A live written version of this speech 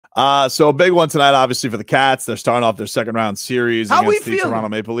So a big one tonight, obviously, for the Cats. They're starting off their second round series against the Toronto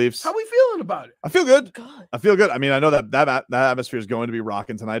Maple Leafs. How we feeling about it? I feel good. God. I feel good. I mean, I know that atmosphere is going to be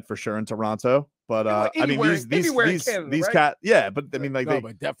rocking tonight for sure in Toronto. But I mean, these Cats, yeah. But I mean, like,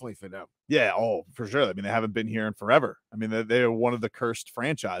 but definitely for them. Yeah, for sure. I mean, they haven't been here in forever. I mean, they are one of the cursed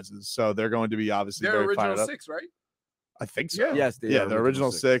franranchises, so they're going to be obviously very fired up. Six, right? I think so. Yeah. Yes, they're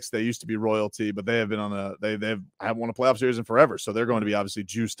original six. They used to be royalty, but they have been on they haven't won a playoff series in forever, so they're going to be obviously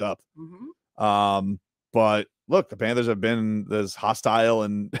juiced up. Mm-hmm. But look, the Panthers have been in this hostile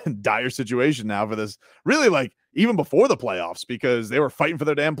and dire situation now for this, really, like, even before the playoffs, because they were fighting for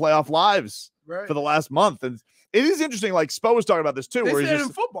their damn playoff lives for the last month. And it is interesting, like Spo was talking about this too. They where said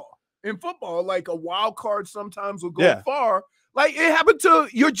in football, like a wild card sometimes will go far. Like it happened to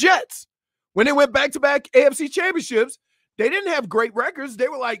your Jets when they went back-to-back AFC championships. They didn't have great records. They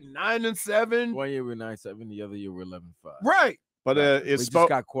were like 9-7. 1 year we were 9-7, the other year we were 11-5. Right. But we just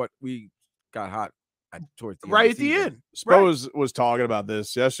got caught. We got hot towards the right at the end. Spo was talking about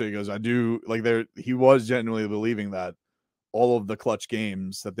this yesterday. He goes, I do like he was genuinely believing that all of the clutch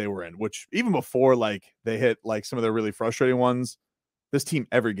games that they were in, which even before like they hit like some of their really frustrating ones, this team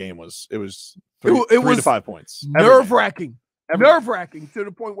every game was 3 to 5 points. Nerve-wracking to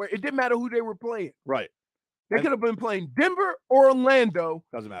the point where it didn't matter who they were playing. Right. They could have been playing Denver or Orlando.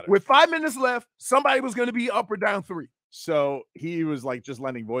 Doesn't matter. With 5 minutes left, somebody was going to be up or down 3. So he was like just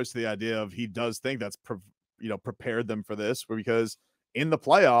lending voice to the idea of he does think that's prepared them for this, because in the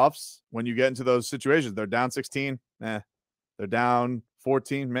playoffs, when you get into those situations, they're down 16, they're down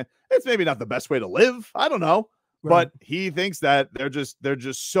 14, man. It's maybe not the best way to live. I don't know. Right. But he thinks that they're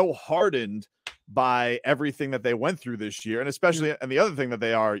just so hardened by everything that they went through this year. And especially, and the other thing that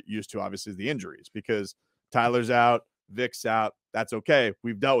they are used to, obviously, is the injuries, because Tyler's out, Vic's out. That's okay.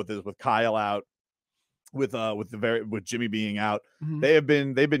 We've dealt with this with Kyle out, with Jimmy being out.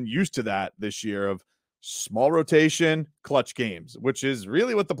 Mm-hmm. They've been used to that this year of small rotation, clutch games, which is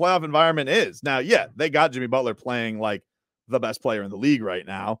really what the playoff environment is. Now, yeah, they got Jimmy Butler playing like the best player in the league right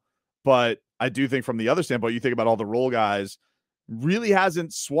now. But I do think from the other standpoint, you think about all the role guys, really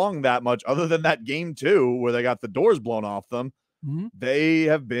hasn't swung that much other than that game 2 where they got the doors blown off them. Mm-hmm. They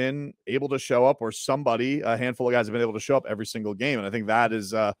have been able to show up, or a handful of guys have been able to show up every single game. And I think that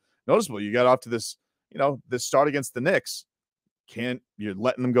is noticeable. You got off to this, this start against the Knicks. You're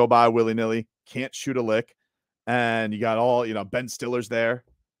letting them go by willy-nilly, can't shoot a lick. And you got all, Ben Stiller's there.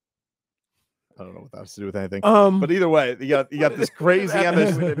 I don't know what that has to do with anything. But either way, you got this crazy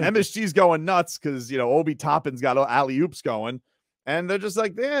MSG's going nuts because, Obi Toppin's got alley-oops going. And they're just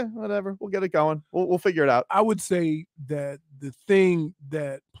like, whatever. We'll get it going. We'll figure it out. I would say that the thing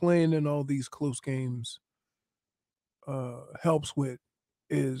that playing in all these close games helps with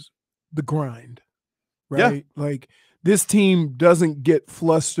is the grind, right? Yeah. Like this team doesn't get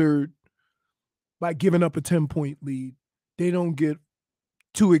flustered by giving up a 10-point lead. They don't get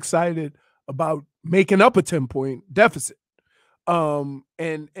too excited about making up a 10-point deficit. And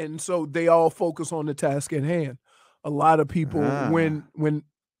so they all focus on the task at hand. A lot of people when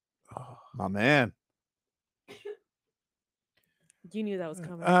my man, you knew that was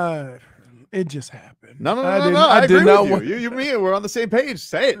coming. It just happened. No. I did not want you. Me, we're on the same page.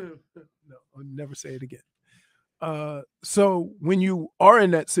 Say it. No, I'll never say it again. So when you are in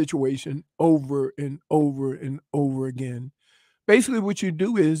that situation over and over and over again, basically what you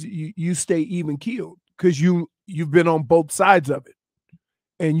do is you stay even keeled because you've been on both sides of it,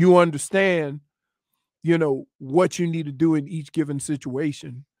 and you understand, what you need to do in each given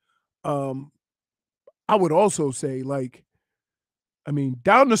situation. I would also say, down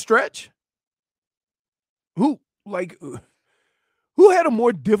the stretch, who had a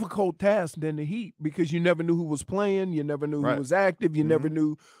more difficult task than the Heat, because you never knew who was playing, you never knew who was active, you never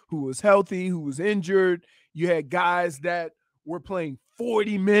knew who was healthy, who was injured. You had guys that were playing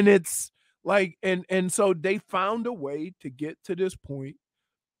 40 minutes, and so they found a way to get to this point.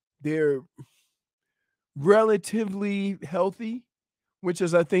 They're relatively healthy, which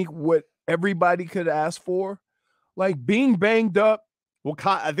is, I think, what everybody could ask for. Being banged up. Well,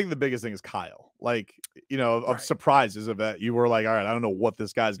 I think the biggest thing is Kyle. Of surprises of that. You were like, all right, I don't know what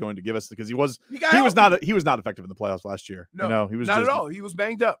this guy's going to give us, because he was not effective in the playoffs last year. No, he was not at all. He was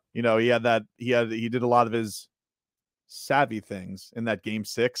banged up. He did a lot of his savvy things in that game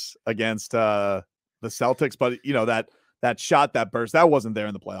 6 against the Celtics, but that shot, that burst, that wasn't there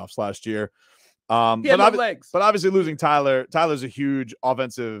in the playoffs last year. Legs. But obviously losing Tyler's a huge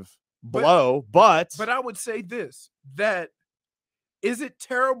offensive blow. But I would say this, that is it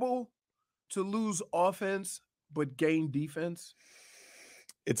terrible to lose offense but gain defense?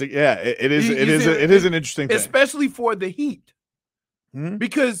 It is an interesting thing, especially for the Heat.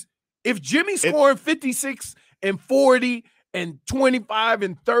 Because if Jimmy's scoring 56 and 40 and 25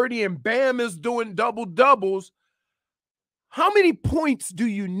 and 30 and Bam is doing double-doubles, how many points do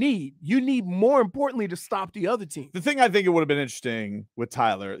you need? You need, more importantly, to stop the other team. The thing I think it would have been interesting with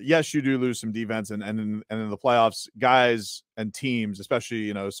Tyler, yes, you do lose some defense, and in the playoffs, guys and teams,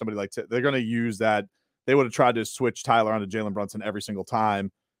 especially somebody like they're going to use that. They would have tried to switch Tyler onto Jalen Brunson every single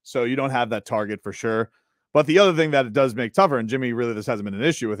time, so you don't have that target for sure. But the other thing that it does make tougher, and Jimmy really this hasn't been an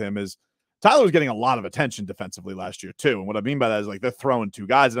issue with him, is Tyler was getting a lot of attention defensively last year too. And what I mean by that is like they're throwing two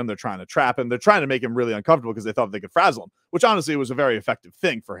guys at him. They're trying to trap him. They're trying to make him really uncomfortable because they thought they could frazzle him, which honestly was a very effective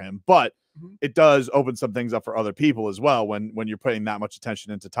thing for him. But it does open some things up for other people as well when you're putting that much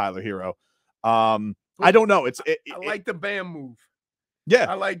attention into Tyler Hero. I don't know. I like the Bam move. Yeah.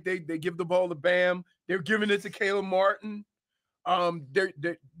 I like they give the ball to Bam. They're giving it to Caleb Martin.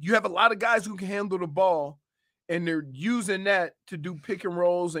 You have a lot of guys who can handle the ball, and they're using that to do pick and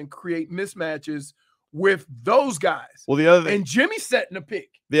rolls and create mismatches with those guys. Well, the other thing, and Jimmy's setting a pick.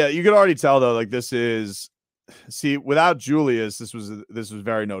 Yeah, you could already tell though, like without Julius, this was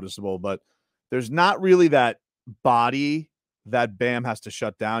very noticeable, but there's not really that body that Bam has to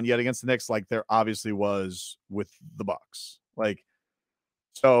shut down yet against the Knicks, like there obviously was with the Bucks. Like,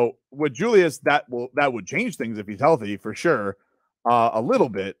 so with Julius, that would change things if he's healthy for sure. A little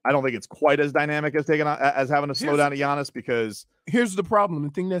bit. I don't think it's quite as dynamic as having to slow down to Giannis, because here's the problem. The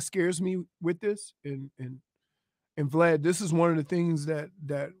thing that scares me with this, and Vlad, this is one of the things that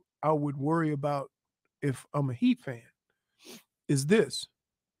I would worry about if I'm a Heat fan, is this.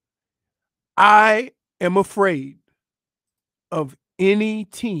 I am afraid of any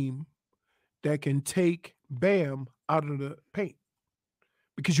team that can take Bam out of the paint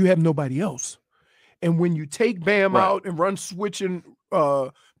because you have nobody else. And when you take Bam out and run switching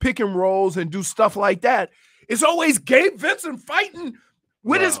pick and rolls and do stuff like that, it's always Gabe Vincent fighting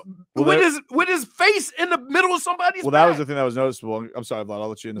with his face in the middle of somebody's back. That was the thing that was noticeable. I'm sorry, Vlad, I'll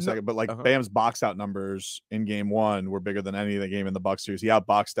let you in a second. But like Bam's box out numbers in game one were bigger than any of the game in the Bucks series. He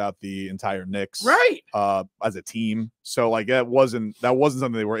outboxed out the entire Knicks as a team. So like that wasn't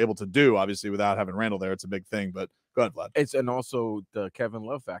something they were able to do, obviously, without having Randall there. It's a big thing. But go ahead, Vlad. And also the Kevin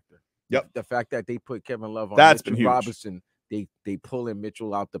Love factor. Yep. The fact that they put Kevin Love on that's Mitchell been huge. Robinson, they pull in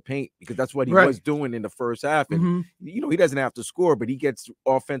Mitchell out the paint because that's what he was doing in the first half. And he doesn't have to score, but he gets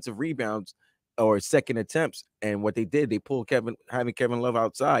offensive rebounds or second attempts. And what they did, they pulled having Kevin Love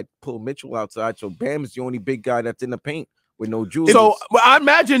outside, pull Mitchell outside. So Bam is the only big guy that's in the paint with no Julius. So I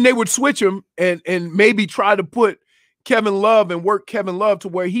imagine they would switch him and maybe try to put Kevin Love and work Kevin Love to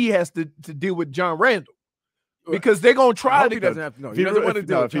where he has to deal with John Randall. Because they're gonna try to. He doesn't have to. No, he doesn't want to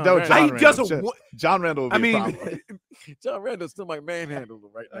do it. John Randall would be a problem. John Randall still might manhandle him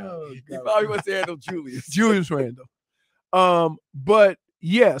right now. He probably wants to handle Julius. Julius Randall. But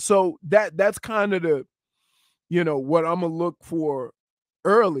yeah, so that's kind of the, what I'm gonna look for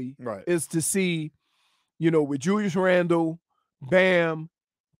early is to see, with Julius Randall, Bam,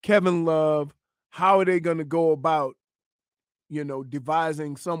 Kevin Love, how are they gonna go about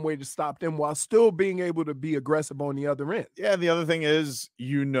devising some way to stop them while still being able to be aggressive on the other end. Yeah, the other thing is,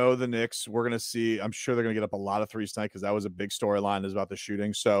 the Knicks, we're going to see, I'm sure they're going to get up a lot of threes tonight because that was a big storyline is about the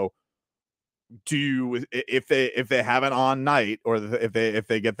shooting. So if they have an on night, or if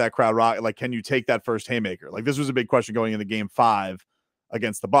they get that crowd rock, like, can you take that first haymaker? Like, this was a big question going into game 5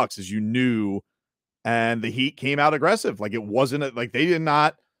 against the Bucks, is and the Heat came out aggressive. Like, it wasn't like they did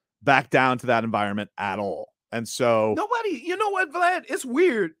not back down to that environment at all. And so nobody, you know what, Vlad? It's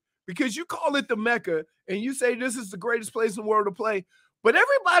weird because you call it the Mecca and you say this is the greatest place in the world to play, but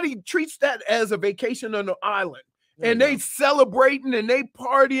everybody treats that as a vacation on the island. And they celebrating and they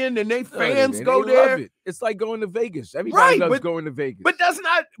partying and they fans go there. Love it. It's like going to Vegas. Everybody loves going to Vegas. But that's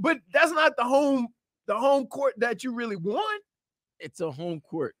not the home court that you really want. It's a home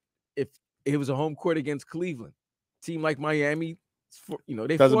court. If it was a home court against Cleveland, team like Miami,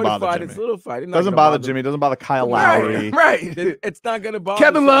 they fortified and solidified. It doesn't bother Jimmy. Doesn't bother Kyle Lowry. Right. It's not going to bother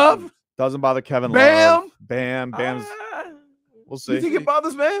Kevin Love. Doesn't bother Kevin Love. Bam's. We'll see. You think it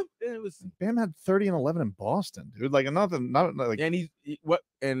bothers Bam? Bam had 30 and 11 in Boston, dude. Like nothing. Not like. And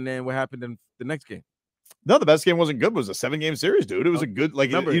And then what happened in the next game? No, the best game wasn't good. It was a 7-game series, dude. It was a good.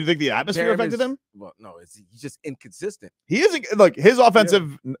 Like, you think the atmosphere affected him? Well, no, he's just inconsistent. He isn't. Like, his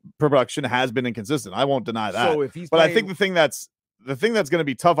offensive production has been inconsistent. I won't deny that. So if he's, I think the thing that's going to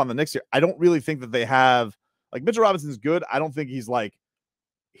be tough on the Knicks here, I don't really think that they have, like, Mitchell Robinson's good. I don't think he's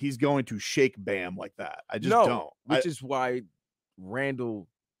going to shake Bam like that. I just don't. Which is why Randall,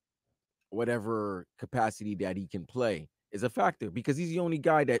 whatever capacity that he can play, is a factor, because he's the only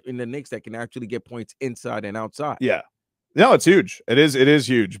guy that in the Knicks that can actually get points inside and outside. Yeah. No, it's huge. It is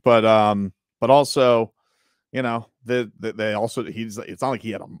huge. But also, you know, they also it's not like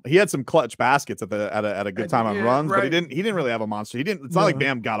he had some clutch baskets at a good time on runs, but he didn't really have a monster. It's not like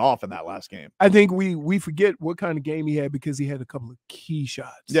Bam got off in that last game. I think we forget what kind of game he had because he had a couple of key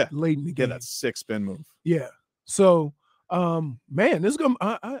shots late in the game. Yeah, that 6 spin move. Yeah. So man, it's gonna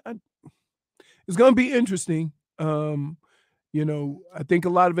be interesting. You know, I think a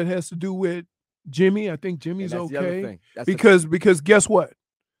lot of it has to do with Jimmy. I think Jimmy's okay because guess what?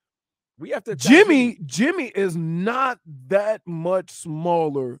 We have to Jimmy is not that much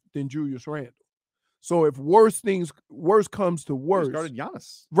smaller than Julius Randle. So if worst comes to worst, he's guarded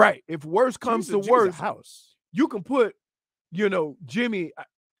Giannis. Right. If worst comes to worst, house, you can put, you know, Jimmy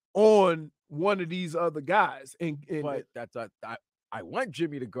on one of these other guys. But I want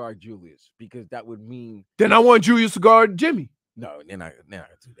Jimmy to guard Julius because that would mean. Then I want Julius to guard Jimmy. No, they're not gonna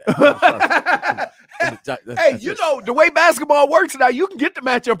do that. Hey, you know the way basketball works now, you can get the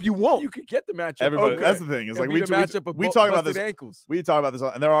matchup you want. You can get the matchup. Everybody, that's the thing. Is like we talk about this. Ankles. We talk about this,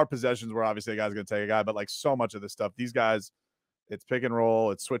 and there are possessions where obviously a guy's gonna take a guy, but like so much of this stuff, these guys, it's pick and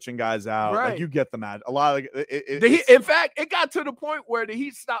roll, it's switching guys out. Right. Like you get the match. A lot of in fact, it got to the point where the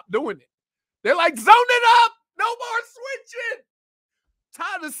Heat stopped doing it. They're like, zone it up, no more switching.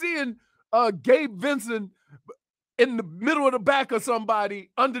 Tired of seeing Gabe Vincent in the middle of the back of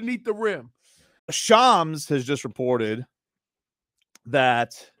somebody underneath the rim. Shams has just reported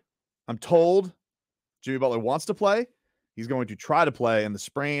that I'm told Jimmy Butler wants to play. He's going to try to play, and the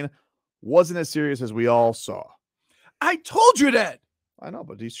sprain wasn't as serious as we all saw. I told you that. I know,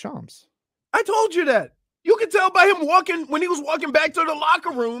 but he's Shams. I told you that. You can tell by him walking when he was walking back to the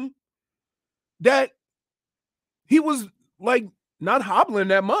locker room that he was like not hobbling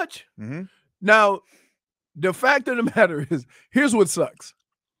that much. Mm-hmm. Now, the fact of the matter is, here's what sucks.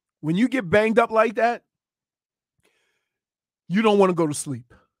 When you get banged up like that, you don't want to go to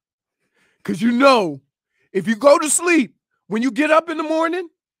sleep. Because you know, if you go to sleep, when you get up in the morning,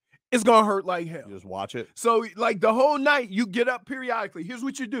 it's going to hurt like hell. You just watch it. So, like the whole night, you get up periodically. Here's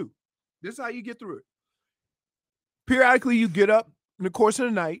what you do. This is how you get through it. Periodically, you get up in the course of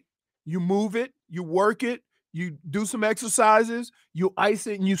the night, you move it, you work it, you do some exercises, you ice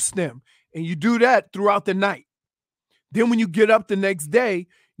it, and you stem. And you do that throughout the night. Then when you get up the next day,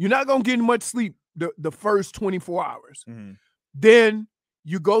 you're not going to get much sleep the first 24 hours. Mm-hmm. Then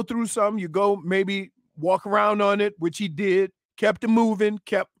you go through some, you go maybe walk around on it, which he did, kept it moving,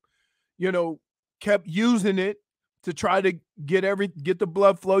 kept using it to try to get the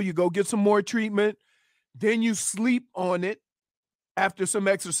blood flow. You go get some more treatment. Then you sleep on it after some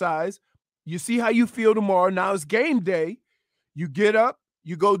exercise. You see how you feel tomorrow. Now it's game day. You get up.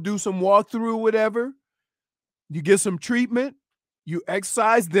 You go do some walkthrough, whatever. You get some treatment. You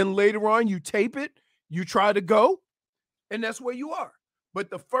exercise. Then later on, you tape it. You try to go. And that's where you are. But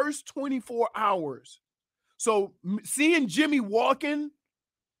the first 24 hours. So seeing Jimmy walking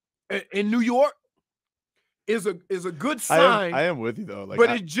in New York is a good sign. I am with you, though. Like, but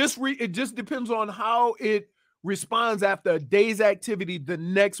it just depends on how it responds after a day's activity the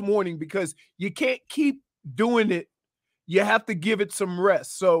next morning, because you can't keep doing it. You have to give it some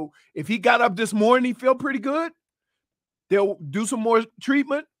rest. So if he got up this morning, he felt pretty good. They'll do some more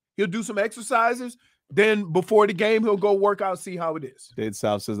treatment. He'll do some exercises. Then before the game, he'll go work out, see how it is. Dade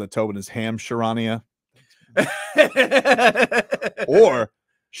South says that Tobin is ham Sharania. Or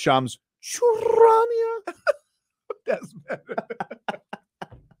Shams Churania. That's better.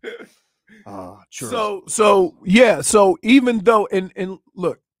 Sure. So even though, and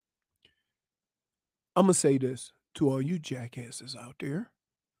look, I'm gonna say this to all you jackasses out there,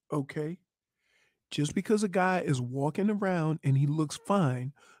 okay? Just because a guy is walking around and he looks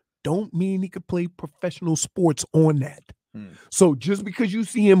fine, don't mean he could play professional sports on that. So just because you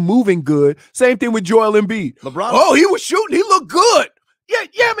see him moving good, same thing with Joel Embiid. LeBron. Oh, he was shooting, he looked good.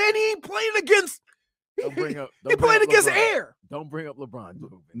 Yeah, man, he ain't playing against. He playing against air. Don't bring up LeBron.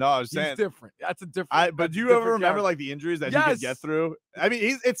 No, I was saying he's different. That's a different. But do you ever remember like the injuries that he could get through? I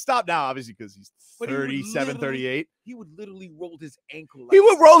mean, it's stopped now, obviously, because he's 37, 38. He would literally roll his ankle. He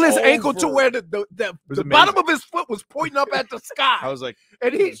would roll his ankle to where the bottom of his foot was pointing up at the sky. I was like,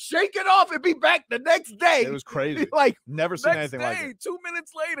 and he'd shake it off and be back the next day. It was crazy. Like never seen anything like it. 2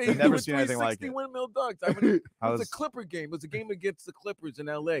 minutes later, never seen anything like it. Windmill dunks. I mean, it was a Clipper game. It was a game against the Clippers in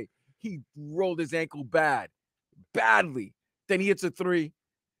LA. He rolled his ankle badly. Then he hits a three.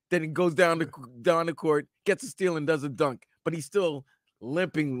 Then he goes down the court, gets a steal, and does a dunk. But he's still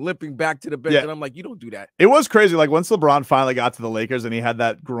limping back to the bench. Yeah. And I'm like, you don't do that. It was crazy. Like once LeBron finally got to the Lakers and he had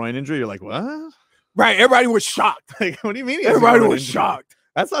that groin injury, you're like, what? Right. Everybody was shocked. Like, what do you mean? Everybody was shocked.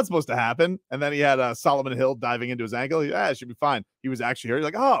 That's not supposed to happen. And then he had Solomon Hill diving into his ankle. It should be fine. He was actually hurt. He's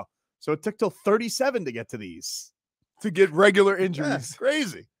like, oh, so it took till 37 to get to these. To get regular injuries. Yeah,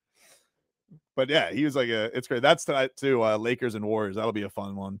 crazy. But yeah, he was like, it's great. That's tonight too. Lakers and Warriors. That'll be a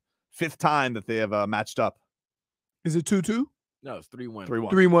fun one. 5th time that they have matched up. Is it 2-2? No, it's 3-1.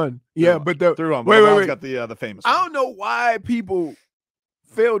 3-1. Yeah, but the 3-1. Wait. Got the famous. I don't know why people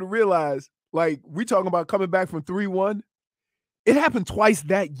fail to realize, like, we talking about coming back from 3-1. It happened twice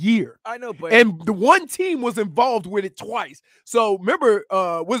that year. I know, but and the one team was involved with it twice. So remember,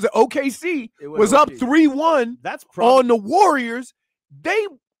 was it OKC? It was up 3-1 on the Warriors. They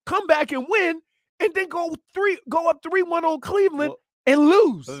come back and win, and then go up 3-1 on Cleveland and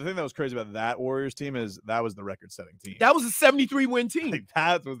lose. The thing that was crazy about that Warriors team is that was the record-setting team. That was a 73-win team. Like,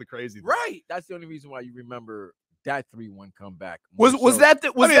 that was the crazy thing. Right. That's the only reason why you remember that 3-1 comeback.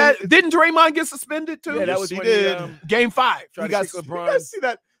 Didn't Draymond get suspended too? Yeah, that was when Game 5. He got LeBron. You guys see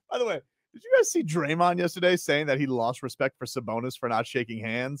that? By the way, did you guys see Draymond yesterday saying that he lost respect for Sabonis for not shaking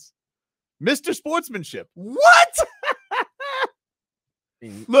hands? Mr. Sportsmanship. What?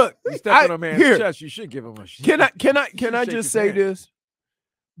 Look, you step on a man's chest, you should give him a shit. Can I just say this?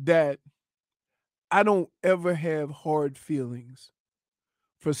 That I don't ever have hard feelings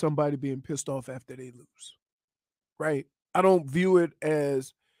for somebody being pissed off after they lose. Right? I don't view it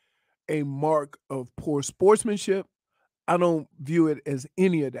as a mark of poor sportsmanship. I don't view it as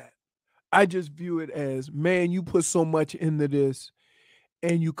any of that. I just view it as, man, you put so much into this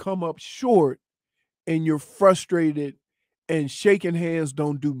and you come up short and you're frustrated and shaking hands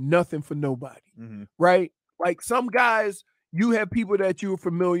don't do nothing for nobody. Mm-hmm. Right? Like some guys, you have people that you're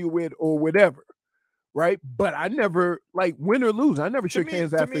familiar with or whatever. Right, but I never, like, win or lose, I never shook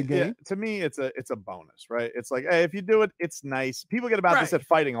hands after a game. Yeah, to me, it's a bonus, right? It's like, hey, if you do it, it's nice. People get about this at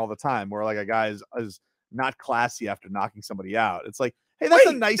fighting all the time, where like a guy is not classy after knocking somebody out. It's like, hey, that's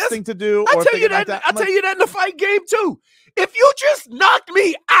a nice thing to do. I tell you that. I tell you that in the fight game too. If you just knocked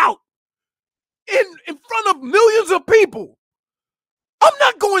me out in front of millions of people, I'm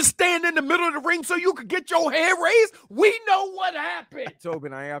not going to stand in the middle of the ring so you could get your hand raised. We know what happened.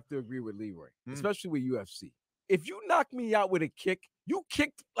 Tobin, I have to agree with Leroy, especially with UFC. If you knock me out with a kick, you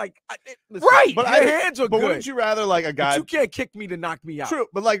kicked like listen, right. But your hands are good. Wouldn't you rather like a guy? But you can't kick me to knock me out. True,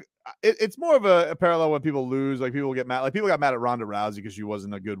 but like it's more of a parallel when people lose. Like people get mad. Like people got mad at Ronda Rousey because she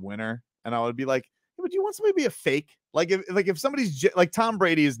wasn't a good winner, and I would be like, hey, but do you want somebody to be a fake? Like if somebody's like Tom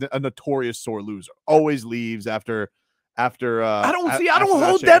Brady is a notorious sore loser, always leaves after. I don't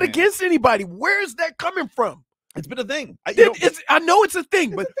hold that against anybody. Where's that coming from? It's been a thing. I know it's a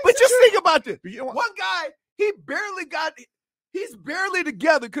thing, but just think about this. One guy, he's barely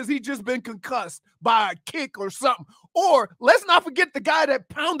together because he's just been concussed by a kick or something. Or let's not forget the guy that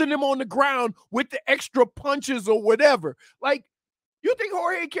pounded him on the ground with the extra punches or whatever. Like, you think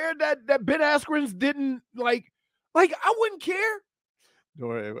Jorge cared that Ben Askren's didn't like I wouldn't care.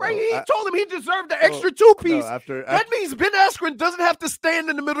 Right, he told him he deserved the extra 2-piece. That means Ben Askren doesn't have to stand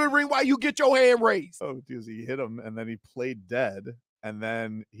in the middle of the ring while you get your hand raised. Oh, because he hit him and then he played dead, and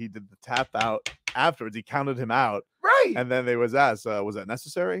then he did the tap out afterwards. He counted him out, right? And then they was asked, was that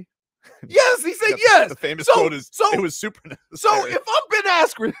necessary? Yes, he said yes. The famous quote is, "It was super necessary." So if I'm Ben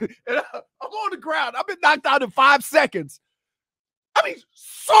Askren and I'm on the ground, I've been knocked out in 5 seconds. I mean,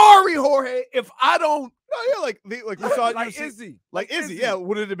 sorry, Jorge, if I don't. No, yeah, like we saw it like Izzy. Like Izzy, yeah.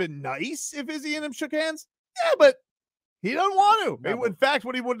 Would it have been nice if Izzy and him shook hands? Yeah, but he doesn't want to. In fact,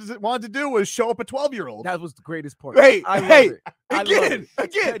 what he wanted to do was show up a 12-year-old. That was the greatest part. Hey, again.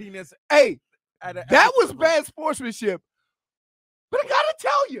 Hey, that was bad sportsmanship. But I gotta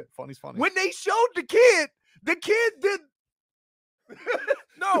tell you, funny's funny. When they showed the kid did.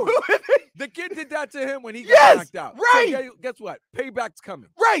 No, the kid did that to him when he got knocked out. Right. So guess what? Payback's coming.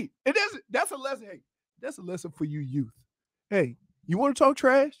 Right. And that's a lesson. Hey, that's a lesson for you youth. Hey, you want to talk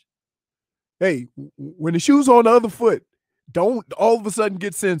trash? Hey, when the shoe's on the other foot, don't all of a sudden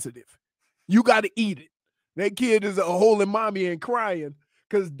get sensitive. You got to eat it. That kid is holding mommy and crying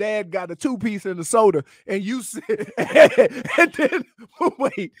because dad got a 2-piece in the soda. And you said, and then,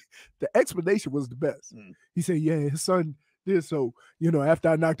 wait, the explanation was the best. He said, yeah, his son did so, after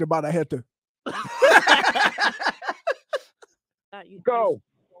I knocked him out, I had to. Go.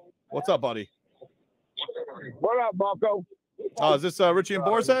 What's up, buddy? What up, Marco? Oh, is this Richie and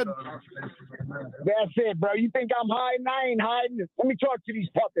Borshead? That's it, bro. You think I'm hiding? I ain't hiding. Let me talk to these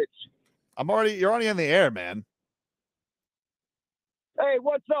puppets. You're already in the air, man. Hey,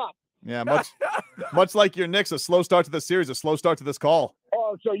 what's up? Yeah, much like your Knicks, a slow start to the series, a slow start to this call.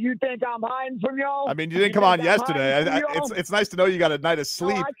 Oh, so you think I'm hiding from y'all? I mean, you didn't come on yesterday. It's nice to know you got a night of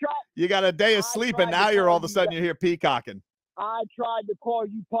sleep. No, you got a day of sleep, and now you're all of a sudden you're here peacocking. I tried to call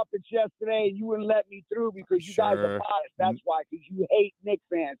you puppets yesterday, and you wouldn't let me through because you guys are biased. That's why, because you hate Knicks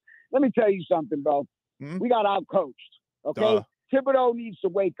fans. Let me tell you something, bro. We got out-coached, okay? Thibodeau needs to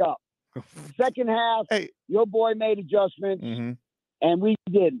wake up. Second half, your boy made adjustments, and we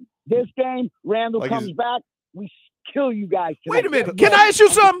didn't. This game, Randall comes back, we kill you guys today. Wait a minute. Can I ask you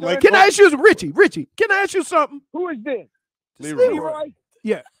something? Can I ask you, Richie, can I ask you something? Who is this? Leroy.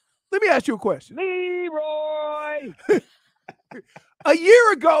 Yeah. Let me ask you a question. Leroy! A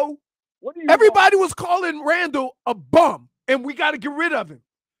year ago, everybody was calling Randall a bum, and we got to get rid of him.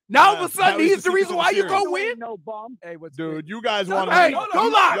 Now, all of a sudden, he's the reason why you go win? No bum. Hey, what's Dude, you guys want to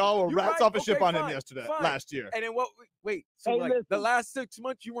don't lie. Y'all were rats off a ship on him last year. And then what? Wait, so like the last 6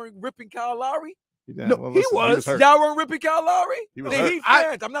 months, you weren't ripping Kyle Lowry? Yeah, no, well, he was. Y'all weren't ripping Kyle Lowry? He was the hurt. Heat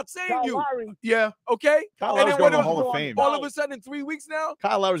fans. I'm not saying Kyle you. Lowry. Yeah. Okay? Kyle And Lowry's then going to the what Hall of Fame. all of a sudden, in 3 weeks now?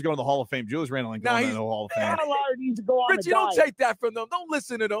 Kyle Lowry's going to the Hall of Fame. Julius Randle ain't going to the Hall of Fame. Kyle Lowry needs to go on Richie, don't take that from them. Don't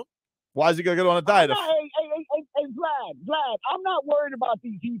listen to them. Why is he going to go on a diet? Hey, Vlad, I'm not worried about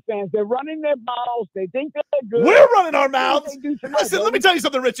these Heat fans. They're running their mouths. They think they're good. We're running our mouths. Listen, let me tell you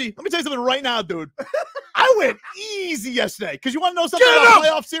something, Richie. Let me tell you something right now, dude. I went easy yesterday because you want to know something about a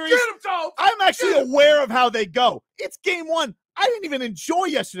playoff series? I'm actually aware of how they go. It's game one. I didn't even enjoy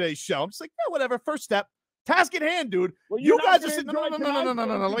yesterday's show. I'm just like, yeah, whatever. First step. Task at hand, dude. Well, you guys are sitting. No. Let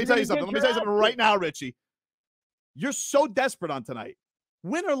me tell you something. Right now, Richie. You're so desperate on tonight.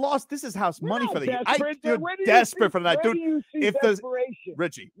 Win or loss, this is house money for the Heat. You're desperate for tonight, dude.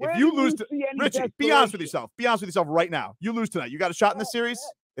 Richie, if you lose to Richie, be honest with yourself. Be honest with yourself right now. You lose tonight. You got a shot in the series?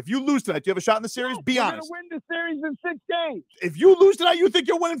 If you lose tonight, do you have a shot in the series? Be honest. We're going to win the series in 6 games. If you lose tonight, you think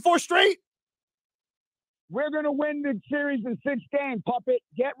you're winning 4 straight? We're going to win the series in 6 games, puppet.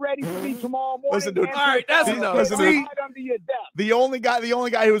 Get ready for me tomorrow morning. Listen, dude. All right, that's enough. Listen, dude. The only guy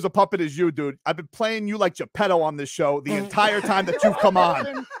who is a puppet is you, dude. I've been playing you like Geppetto on this show the entire time that you've come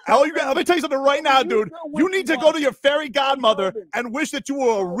on. Let me tell you something right now, dude. You need to go to your fairy godmother and wish that you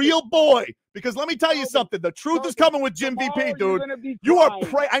were a real boy. Because let me tell you something. The truth is coming with Jim VP, dude. You are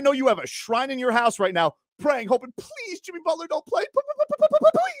praying. I know you have a shrine in your house right now, praying, hoping, please, Jimmy Butler, don't play.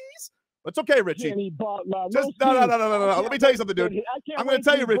 Please. It's okay, Richie. No. Let me tell you something, dude. I'm going to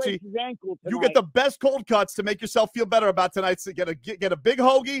tell you, Richie. You get the best cold cuts to make yourself feel better about tonight. So get a big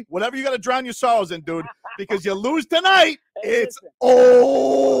hoagie, whatever you got to drown your sorrows in, dude. Because you lose tonight, it's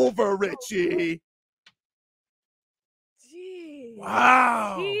over, Richie. Jeez.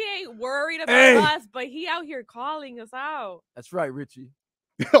 Wow. He ain't worried about us, but he out here calling us out. That's right, Richie.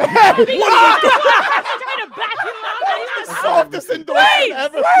 Trying to back him up. The softest endorsement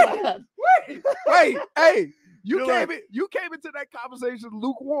ever. Wait, hey, you came into that conversation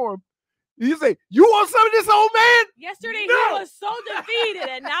lukewarm. You say, you want some of this, old man? Yesterday he was so defeated,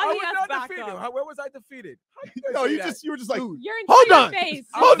 and now he has back up. Where was I defeated? No, you were just like, you're in hold face.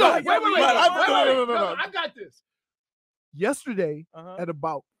 Hold on. Wait. No. I got this. Yesterday, at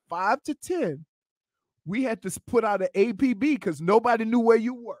about 5 to 10, we had to put out an APB because nobody knew where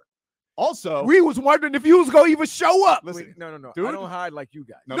you were. Also, we was wondering if you was going to even show up. Listen, Wait, no. Dude? I don't hide like you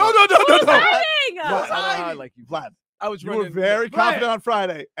guys. No. Vlad, I don't hide like you. Vlad, I was you were very confident on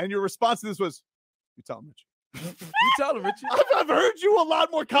Friday, and your response to this was, you tell him, Richie. You tell him, Richie. I've heard you a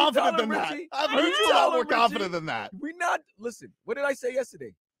lot more confident than that. I've heard you a lot more confident than that. We not listen. What did I say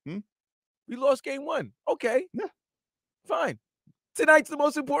yesterday? We lost game 1. Okay. Yeah. Fine. Tonight's the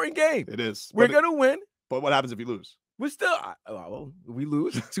most important game. It is. We're gonna win. But what happens if you lose? We're still. We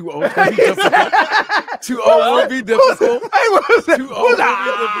lose. 2-0 will be difficult. 2-0 will be difficult. Hey, what was that? 2-0 will be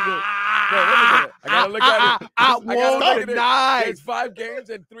difficult. I gotta look at it. I won't deny. There's 5 games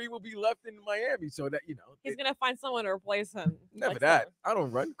and 3 will be left in Miami, so that he's gonna find someone to replace him. Never that. I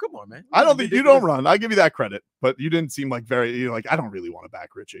don't run. Come on, man. I don't think you don't run. I give you that credit, but you didn't seem like I don't really want to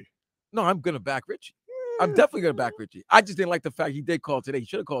back Richie. No, I'm gonna back Richie. I'm definitely gonna back Richie. I just didn't like the fact he did call today. He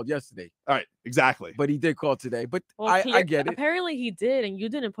should have called yesterday. All right, exactly. But he did call today. But well, I get it. Apparently he did, and you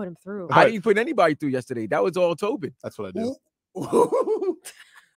didn't put him through. I didn't put anybody through yesterday. That was all Tobin. That's what I do.